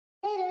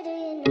It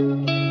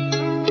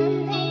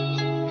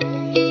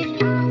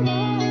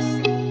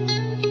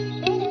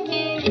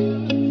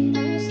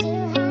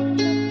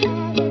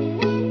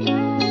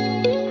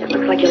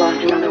looks like you lost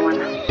another one.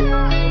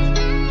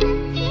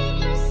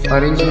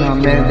 Original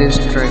made this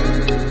track.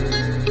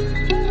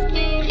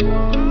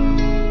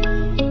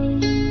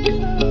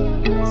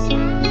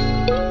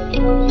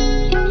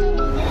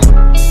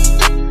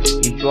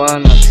 You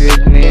wanna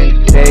trick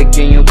me,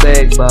 taking you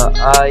back, but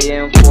I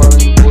am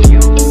falling for you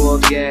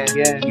again.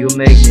 You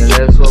make me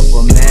less of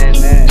a man,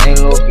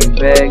 ain't looking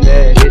back.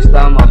 This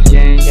time I've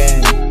changed.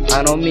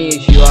 I don't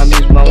miss you, I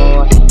miss my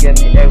mama. She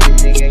get me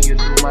everything and you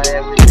do my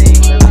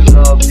everything. There's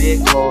a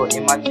big hole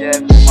in my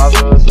chest for my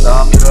first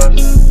time.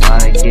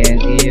 I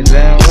can't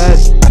even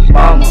rest,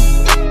 mama.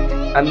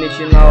 I miss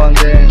you now and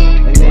then,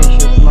 I miss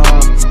your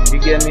smile. You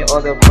give me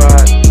all the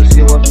pride to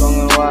see what's wrong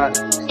and right.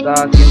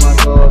 Stuck in my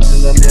thoughts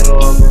in the middle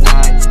of the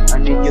night. I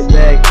need you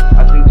back,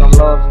 I think I'm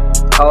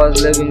lost. I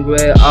was living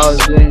great, I was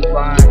doing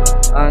fine,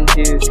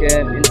 until you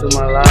came into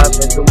my life,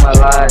 into my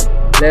life.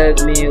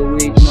 Left me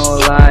with no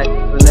light,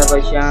 to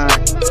never shine.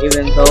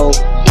 Even though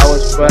I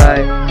was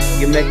crying,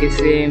 you make it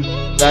seem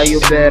that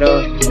you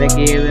better, make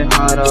it even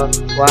harder.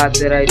 What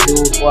did I do?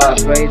 I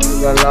pray to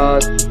the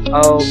Lord,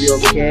 I'll be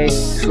okay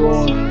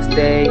soon.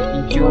 Stay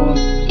in tune,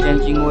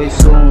 changing way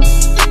soon.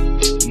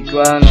 You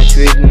tryna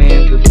trick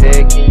me into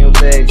taking you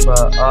back,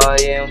 but I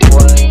am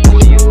falling for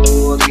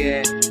you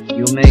again.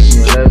 You make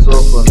me less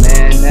of a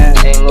man,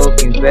 ain't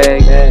looking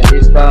back.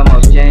 This time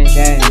I've changed.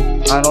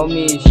 I don't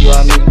miss you,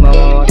 I miss my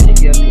mama. She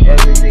give me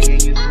everything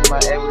and you do my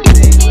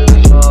everything.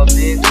 Living a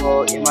big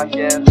hole in my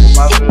chest for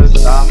my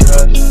first time.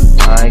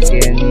 I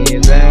can't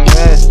even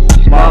rest,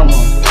 mama.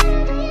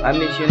 I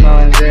miss you now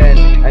and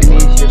then, I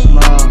miss your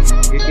smile.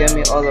 You give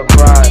me all the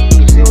pride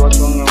to see what's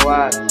wrong and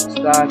right.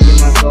 Stuck in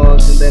my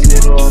thoughts in the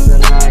middle of the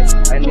night.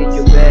 I need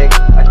you back,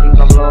 I think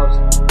I'm lost.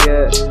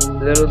 Yeah,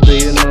 little do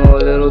you know,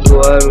 little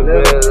do I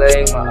regret.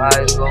 Laying my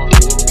eyes on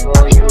you, so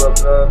you are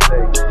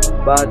perfect.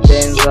 But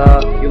things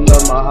are, you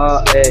made my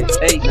heart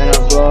ache. Man,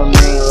 I'm growing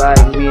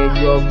like me, a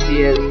joke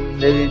tears.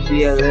 Living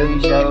fear,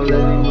 living shadow,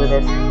 living with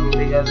a single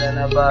bigger than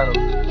a bottle.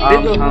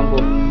 I'm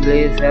humble,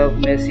 please help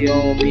mercy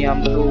on me,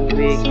 I'm too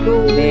weak.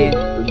 Need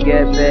to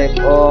get back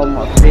on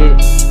my feet.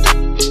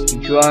 You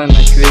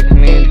tryna trick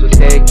me into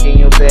taking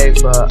you back,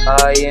 but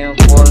I am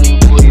falling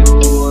for you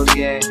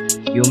again.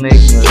 You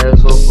make me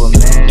less of a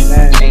man,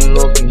 ain't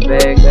looking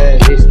back.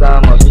 This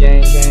time I've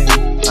changed.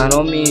 I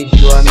don't miss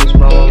you, I miss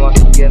my mama.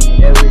 She get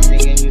me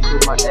everything and you do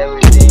my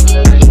everything.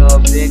 Living a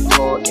big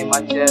hole in my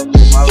chest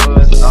for my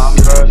first time.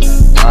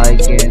 I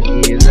can't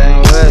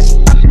even rest,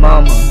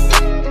 mama.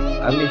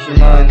 I miss you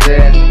now and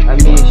then, I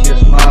miss your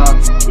smile.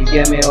 You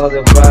give me all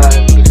the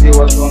pride to see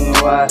what's wrong and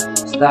right.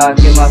 Stuck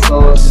in my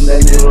thoughts in the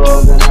middle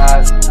of the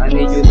night. I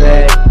need you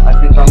back, I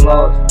think I'm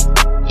lost.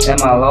 Am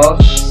I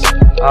lost?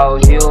 I'll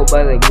heal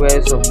by the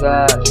grace of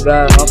God.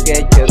 God, don't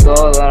get your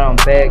dollar, I'm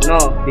back.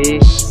 No, be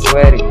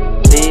ready,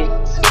 be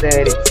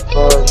steady,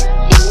 cause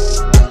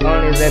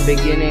only the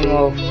beginning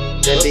of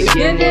the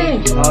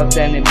beginning. No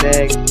turning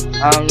back,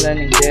 I'm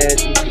learning that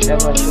if you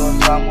never show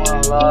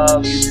someone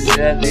love, you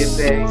deserve it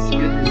back.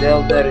 You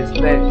deserve the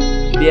respect,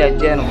 be a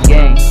gentle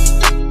gang.